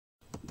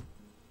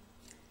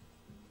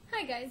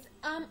Hi guys,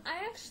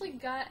 I actually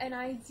got an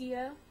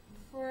idea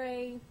for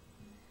I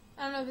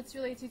don't know if it's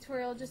really a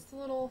tutorial, just a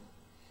little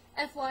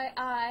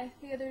FYI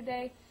the other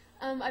day.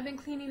 I've been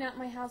cleaning out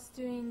my house,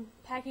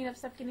 packing up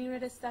stuff, getting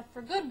rid of stuff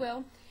for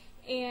Goodwill,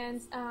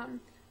 and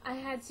I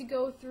had to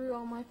go through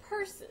all my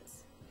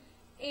purses.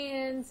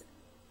 And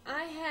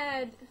I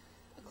had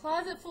a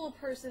closet full of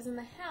purses in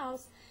the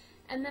house,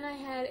 and then I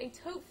had a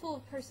tote full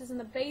of purses in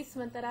the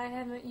basement that I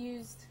haven't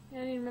used. I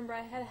don't even remember,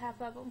 I had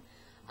half of them.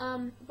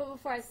 But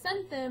before I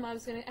sent them, I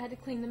had to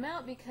clean them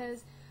out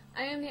because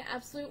I am the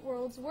absolute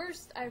world's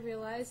worst, I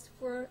realized,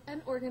 for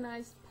an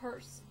organized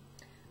purse.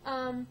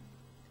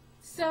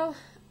 So,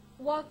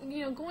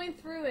 going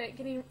through it,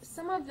 getting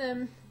some of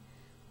them,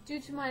 due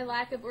to my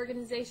lack of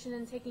organization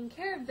and taking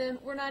care of them,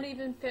 were not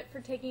even fit for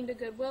taking to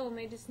Goodwill, and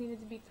they just needed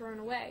to be thrown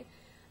away.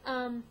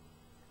 I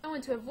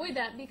wanted to avoid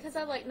that because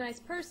I like nice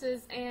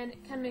purses, and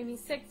it kind of made me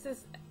sick to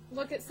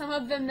look at some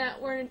of them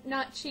that were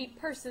not cheap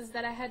purses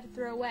that I had to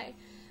throw away.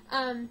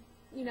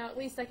 At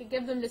least I could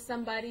give them to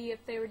somebody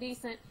if they were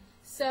decent.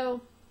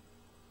 So,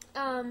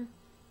 I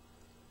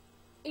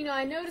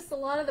noticed a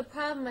lot of the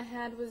problem I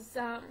had was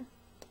a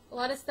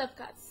lot of stuff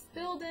got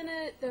spilled in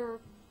it. There were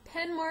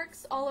pen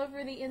marks all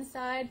over the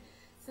inside.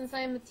 Since I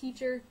am a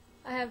teacher,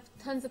 I have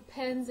tons of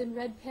pens and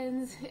red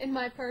pens in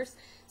my purse.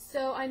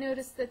 So I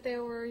noticed that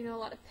there were, a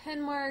lot of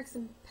pen marks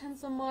and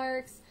pencil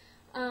marks,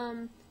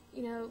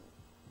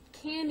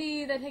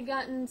 candy that had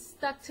gotten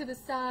stuck to the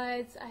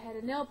sides. I had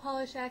a nail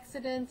polish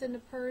accident in the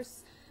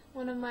purse.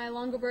 One of my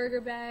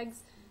Longaberger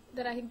bags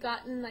that I had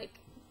gotten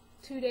like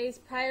 2 days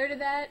prior to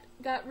that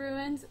got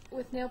ruined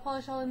with nail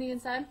polish all on the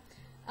inside.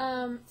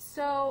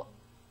 So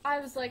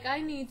I was like,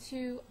 I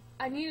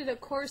needed a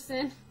course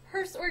in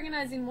Purse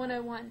Organizing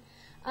 101.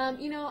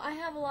 I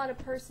have a lot of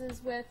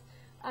purses with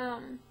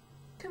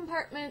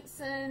compartments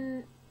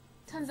and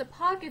tons of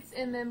pockets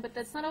in them, but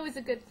that's not always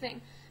a good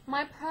thing.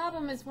 My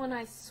problem is when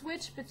I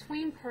switch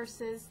between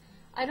purses,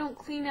 I don't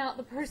clean out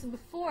the purse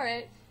before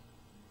it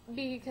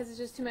because it's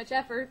just too much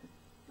effort.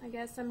 I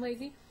guess I'm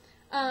lazy.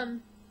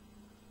 And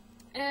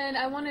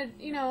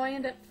I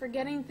end up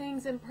forgetting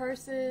things in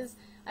purses.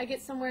 I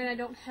get somewhere and I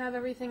don't have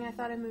everything I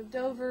thought I moved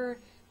over,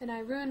 then I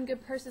ruin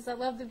good purses. I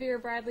love the Vera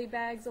Bradley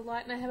bags a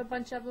lot, and I have a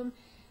bunch of them.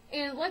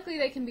 And luckily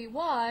they can be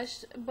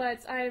washed,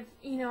 but I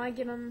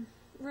get them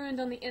ruined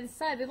on the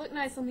inside. They look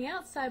nice on the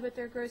outside, but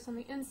they're gross on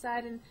the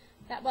inside, and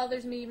that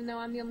bothers me even though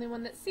I'm the only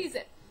one that sees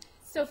it.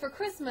 So for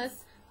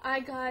Christmas,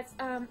 I got,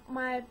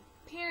 my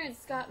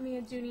parents got me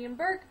a Dooney &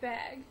 Bourke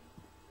bag.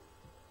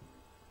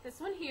 This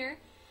one here.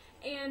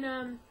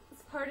 And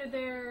it's part of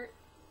their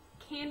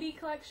candy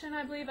collection,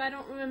 I believe. I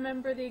don't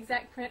remember the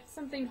exact print.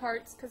 Something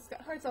hearts, because it's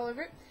got hearts all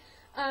over it.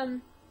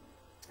 Found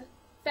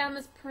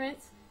this print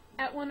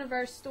at one of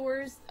our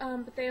stores,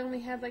 but they only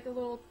had like a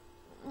little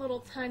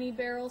tiny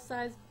barrel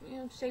size,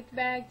 shaped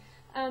bag.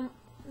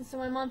 So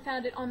my mom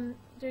found it on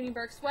Dooney &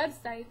 Bourke's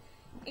website,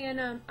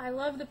 and I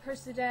love the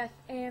purse to death.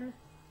 And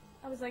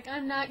I was like,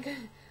 I'm not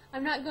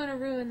going to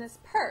ruin this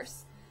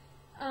purse.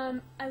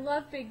 I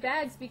love big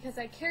bags because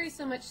I carry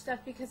so much stuff,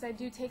 because I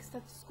do take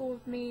stuff to school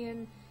with me,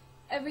 and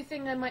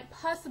everything I might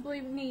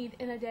possibly need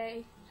in a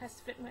day has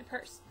to fit in my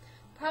purse.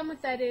 The problem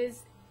with that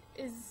is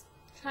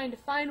trying to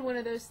find one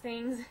of those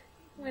things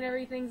when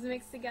everything's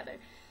mixed together.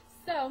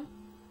 So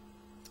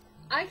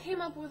I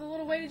came up with a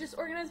little way to just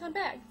organize my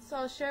bag, so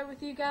I'll share it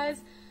with you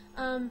guys.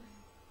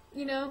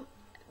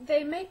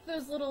 They make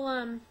those little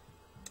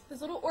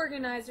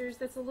organizers.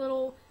 That's a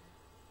little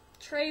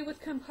tray with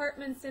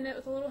compartments in it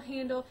with a little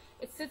handle.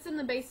 It sits in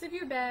the base of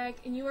your bag,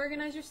 and you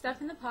organize your stuff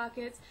in the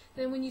pockets.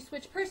 Then when you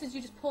switch purses,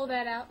 you just pull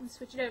that out and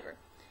switch it over.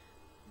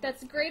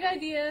 That's a great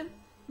idea,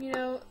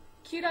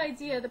 cute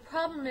idea. The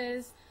problem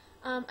is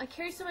I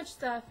carry so much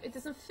stuff, it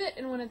doesn't fit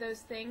in one of those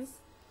things,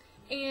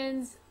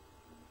 and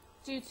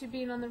due to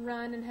being on the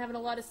run and having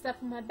a lot of stuff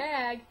in my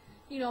bag,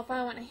 if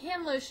I want a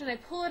hand lotion, I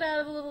pull it out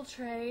of the little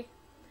tray.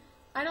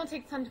 I don't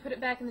take time to put it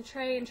back in the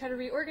tray and try to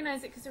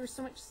reorganize it because there was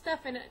so much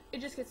stuff in it.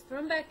 It just gets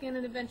thrown back in,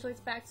 and eventually it's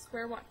back to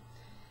square one.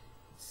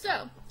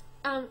 So,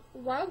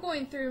 while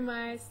going through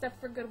my stuff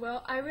for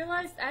Goodwill, I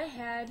realized I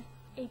had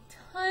a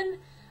ton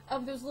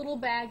of those little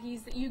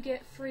baggies that you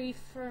get free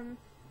from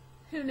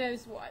who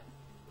knows what.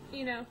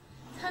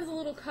 Tons of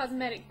little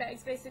cosmetic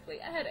bags,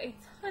 basically. I had a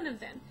ton of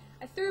them.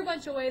 I threw a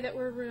bunch away that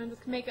were ruined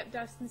with makeup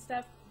dust and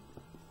stuff.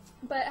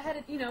 But I had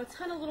a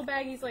ton of little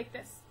baggies like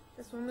this.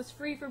 This one was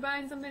free for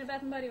buying something at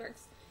Bath & Body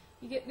Works.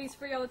 You get these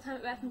free all the time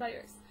at Bath & Body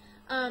Works.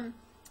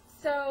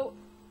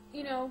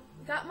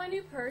 Got my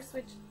new purse,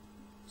 which,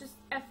 just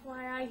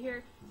FYI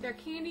here, their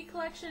candy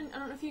collection, I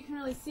don't know if you can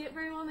really see it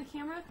very well on the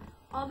camera,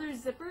 all their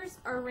zippers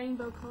are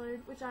rainbow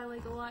colored, which I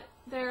like a lot.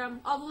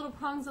 All the little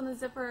prongs on the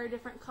zipper are a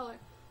different color.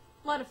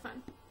 A lot of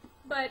fun.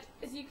 But,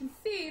 as you can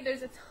see,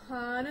 there's a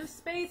ton of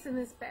space in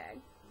this bag.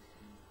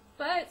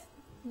 But,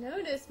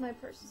 notice my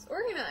purse is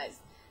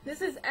organized. This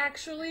has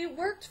actually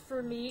worked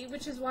for me,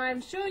 which is why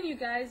I'm showing you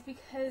guys,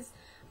 because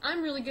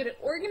I'm really good at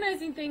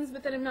organizing things,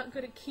 but then I'm not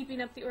good at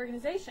keeping up the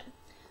organization.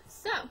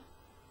 So,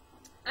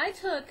 I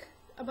took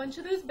a bunch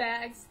of those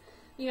bags,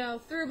 you know,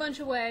 threw a bunch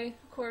away,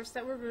 of course,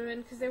 that were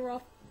ruined because they were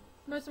all,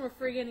 most of them were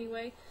free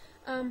anyway.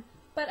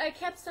 But I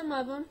kept some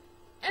of them,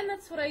 and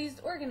that's what I used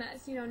to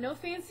organize. You know, no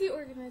fancy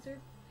organizer,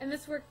 and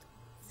this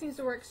seems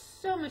to work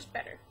so much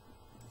better.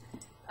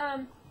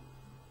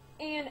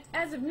 And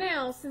as of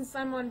now, since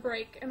I'm on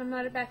break and I'm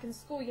not back in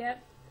school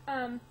yet,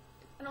 I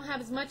don't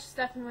have as much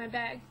stuff in my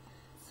bag.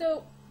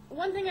 So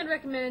one thing I'd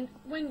recommend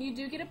when you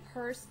do get a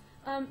purse,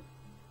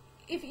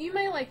 if you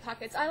may like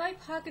pockets. I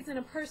like pockets in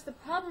a purse. The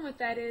problem with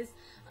that is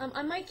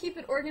I might keep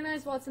it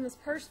organized while it's in this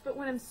purse, but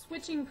when I'm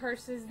switching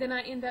purses, then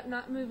I end up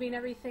not moving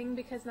everything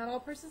because not all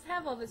purses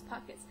have all those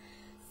pockets.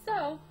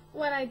 So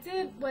what I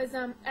did was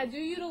I do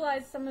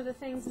utilize some of the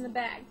things in the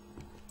bag.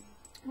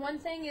 One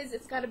thing is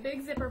it's got a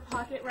big zipper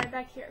pocket right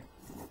back here.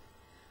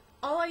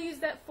 All I use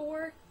that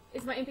for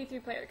is my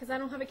MP3 player because I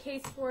don't have a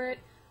case for it.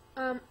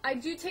 I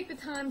do take the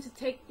time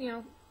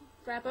to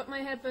wrap up my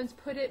headphones,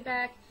 put it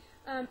back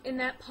in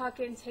that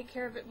pocket and take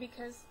care of it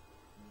because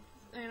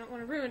I don't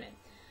want to ruin it.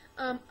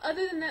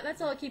 Other than that, that's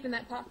all I keep in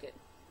that pocket.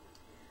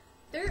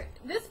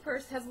 This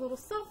purse has a little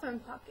cell phone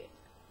pocket,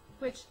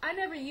 which I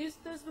never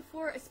used those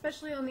before,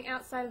 especially on the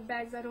outside of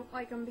bags. I don't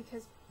like them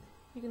because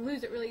you can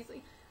lose it really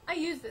easily. I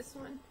use this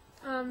one.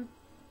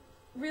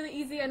 Really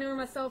easy. I know where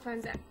my cell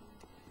phone's at.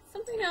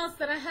 Something else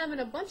that I have in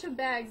a bunch of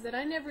bags that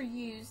I never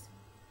used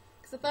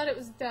because I thought it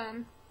was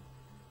dumb,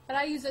 but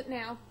I use it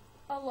now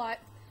a lot,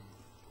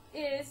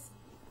 is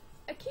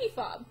a key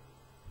fob.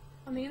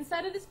 On the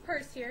inside of this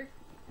purse here,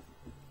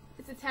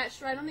 it's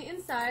attached right on the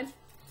inside.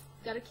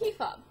 It's got a key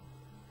fob.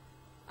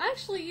 I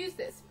actually use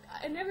this.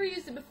 I never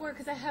used it before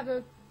because I have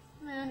a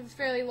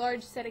fairly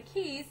large set of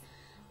keys,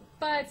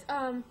 but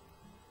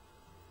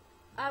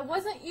I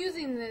wasn't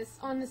using this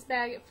on this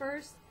bag at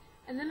first,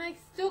 and then I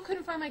still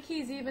couldn't find my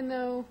keys even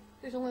though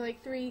there's only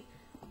like 3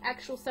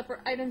 actual separate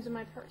items in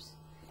my purse.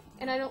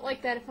 And I don't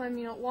like that if I'm,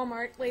 at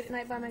Walmart late at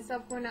night by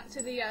myself going out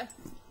to the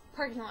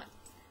parking lot.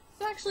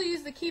 So I actually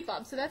use the key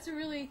fob, so it's a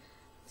really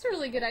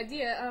good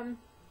idea.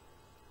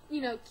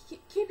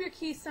 Keep your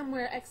keys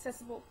somewhere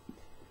accessible.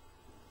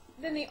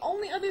 Then the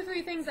only other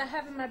 3 things I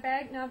have in my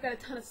bag, now I've got a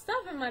ton of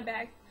stuff in my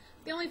bag,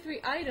 the only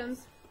 3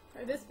 items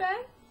are this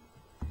bag,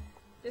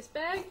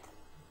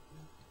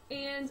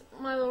 and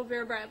my little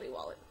Vera Bradley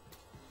wallet.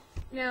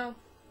 Now,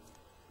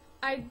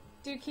 I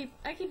keep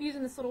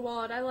using this little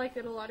wallet. I like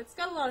it a lot. It's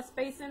got a lot of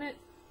space in it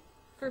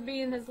for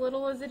being as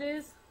little as it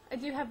is. I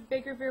do have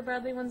bigger Vera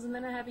Bradley ones, and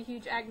then I have a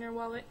huge Aigner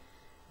wallet.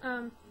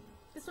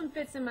 This one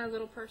fits in my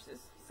little purses,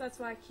 so that's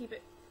why I keep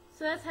it.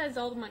 So that has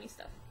all the money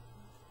stuff.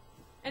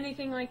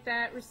 Anything like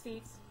that,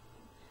 receipts,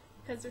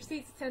 because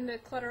receipts tend to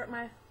clutter up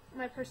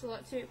my purse a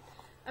lot too.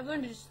 I've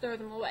learned to just throw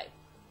them away.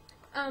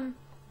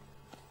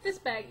 This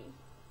baggie,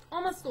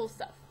 all my school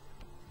stuff,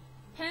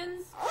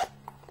 pens,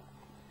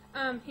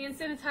 hand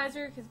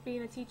sanitizer, because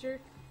being a teacher,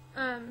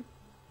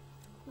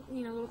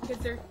 little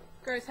kids are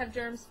gross, have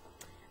germs,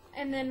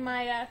 and then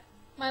my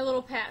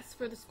little pass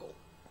for the school,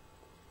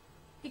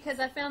 because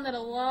I found that a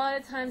lot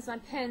of times my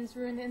pens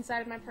ruin the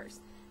inside of my purse.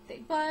 They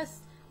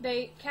bust,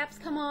 caps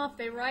come off,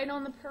 they write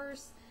on the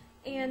purse,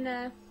 and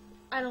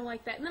I don't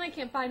like that. And then I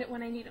can't find it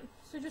when I need them.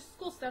 So just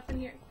school stuff in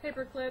here.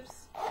 Paper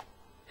clips,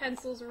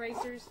 pencils,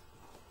 erasers.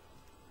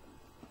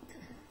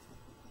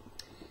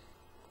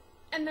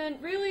 And then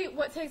really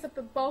what takes up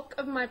the bulk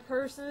of my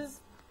purses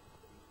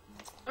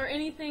are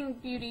anything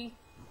beauty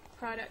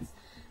products.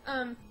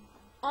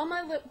 All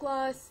my lip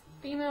gloss,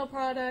 female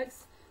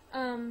products,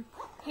 hand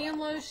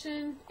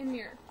lotion, and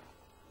mirror.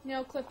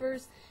 Nail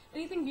clippers,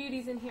 anything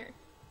beauty's in here.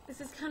 This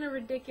is kind of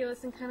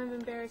ridiculous and kind of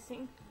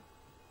embarrassing.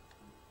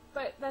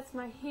 But that's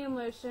my hand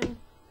lotion.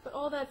 But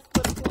all that's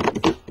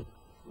lip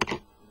gloss.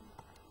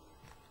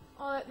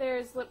 All that there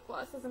is lip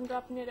gloss as I'm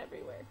dropping it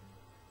everywhere.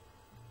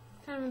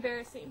 Kind of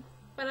embarrassing.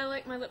 But I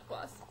like my lip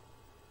gloss.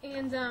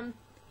 And,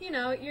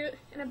 you're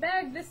in a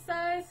bag this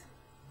size,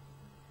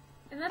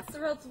 and that's a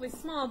relatively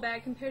small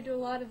bag compared to a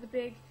lot of the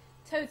big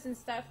totes and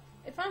stuff.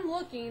 If I'm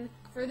looking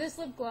for this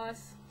lip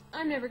gloss,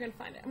 I'm never going to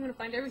find it. I'm going to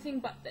find everything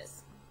but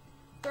this.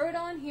 Throw it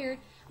on here.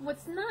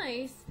 What's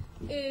nice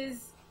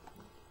is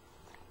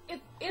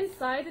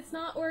inside it's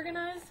not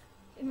organized.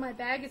 In my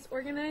bag it's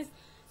organized.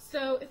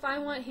 So if I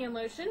want hand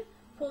lotion,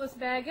 pull this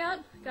bag out,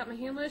 got my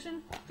hand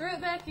lotion, throw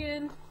it back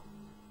in,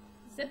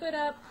 zip it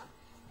up,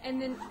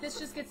 and then this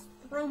just gets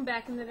thrown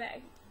back in the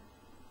bag.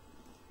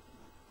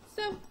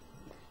 So,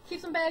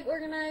 keeps my bag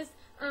organized,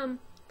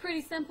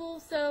 pretty simple,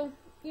 so,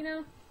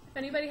 if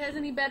anybody has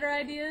any better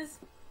ideas,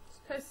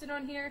 just post it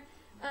on here.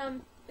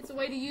 It's a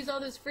way to use all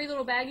those free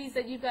little baggies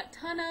that you've got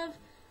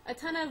a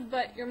ton of,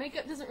 but your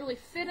makeup doesn't really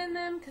fit in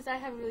them, because I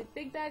have a really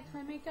big bag for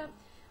my makeup.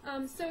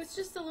 So it's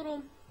just a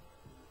little,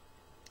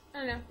 I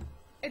don't know,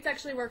 it's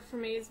actually worked for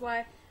me, is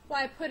why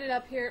I put it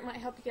up here. It might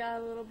help you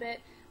out a little bit.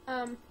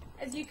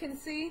 As you can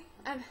see,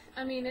 I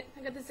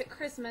got this at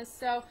Christmas,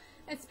 so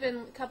it's been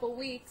a couple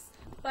weeks,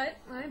 but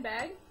my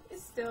bag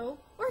is still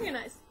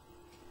organized.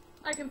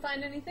 I can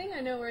find anything,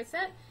 I know where it's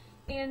at,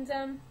 and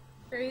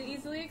very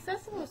easily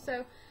accessible,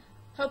 so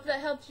hope that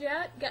helped you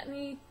out. Got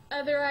any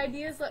other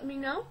ideas, let me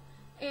know,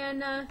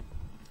 and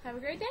have a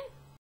great day.